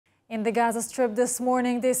In the Gaza Strip this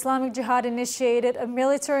morning, the Islamic Jihad initiated a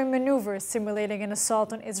military maneuver simulating an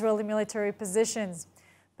assault on Israeli military positions.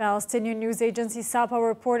 Palestinian news agency Sapa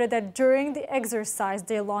reported that during the exercise,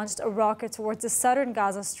 they launched a rocket towards the southern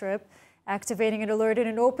Gaza Strip, activating an alert in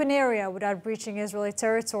an open area without breaching Israeli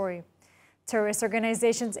territory. Terrorist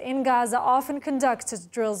organizations in Gaza often conduct such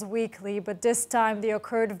drills weekly, but this time they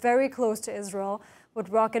occurred very close to Israel, with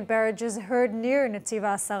rocket barrages heard near Netiv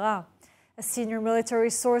HaSara. A senior military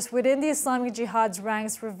source within the Islamic Jihad's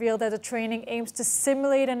ranks revealed that the training aims to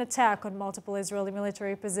simulate an attack on multiple Israeli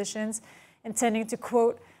military positions, intending to,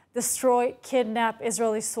 quote, destroy, kidnap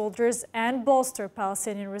Israeli soldiers and bolster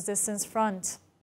Palestinian resistance front.